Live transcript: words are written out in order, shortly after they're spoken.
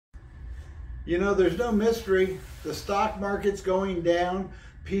You know, there's no mystery. The stock market's going down.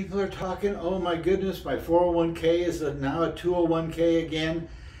 People are talking, oh my goodness, my 401k is now a 201k again.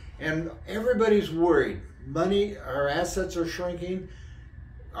 And everybody's worried. Money, our assets are shrinking.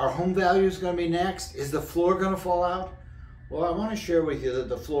 Our home value is going to be next. Is the floor going to fall out? Well, I want to share with you that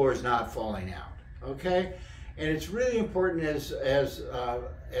the floor is not falling out, okay? And it's really important as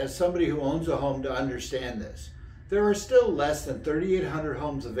somebody who owns a home to understand this. There are still less than 3,800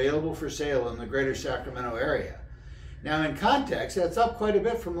 homes available for sale in the greater Sacramento area. Now in context, that's up quite a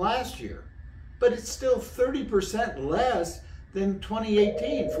bit from last year, but it's still 30% less than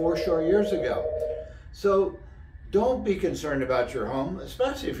 2018, 4 short years ago. So don't be concerned about your home,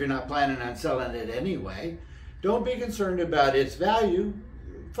 especially if you're not planning on selling it anyway. Don't be concerned about its value.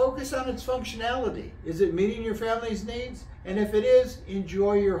 Focus on its functionality. Is it meeting your family's needs? And if it is,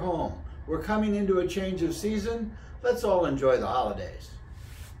 enjoy your home. We're coming into a change of season. Let's all enjoy the holidays.